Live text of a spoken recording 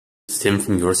It's Tim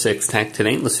from Your 6 Tech.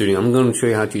 Today in the studio, I'm going to show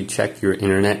you how to check your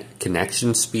internet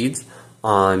connection speeds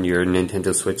on your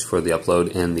Nintendo Switch for the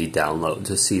upload and the download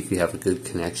to see if you have a good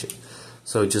connection.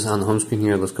 So just on the home screen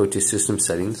here, let's go to System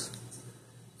Settings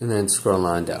and then scroll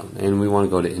on down. And we want to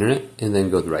go to Internet and then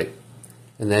go to the right.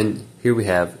 And then here we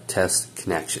have Test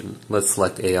Connection. Let's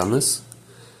select A on this.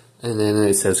 And then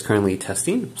it says currently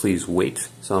testing, please wait.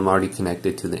 So I'm already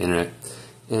connected to the internet.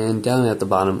 And down at the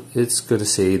bottom, it's going to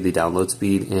say the download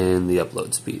speed and the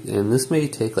upload speed. And this may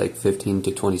take like 15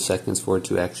 to 20 seconds for it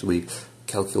to actually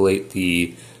calculate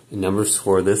the numbers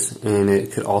for this. And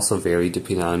it could also vary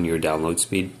depending on your download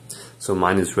speed. So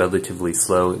mine is relatively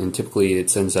slow, and typically it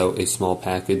sends out a small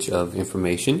package of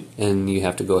information, and you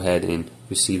have to go ahead and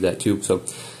receive that too. So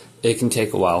it can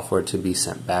take a while for it to be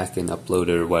sent back and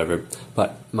uploaded or whatever.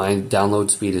 But my download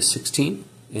speed is 16.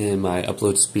 And my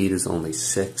upload speed is only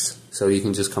 6. So you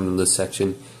can just come to this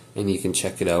section and you can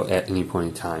check it out at any point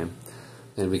in time.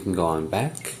 Then we can go on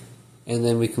back, and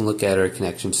then we can look at our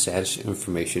connection status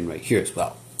information right here as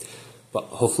well. But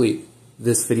hopefully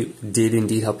this video did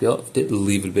indeed help you out. If it did,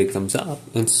 leave it a big thumbs up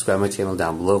and subscribe to my channel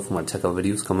down below for more tech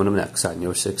videos coming up next on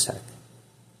Your 6 Tech.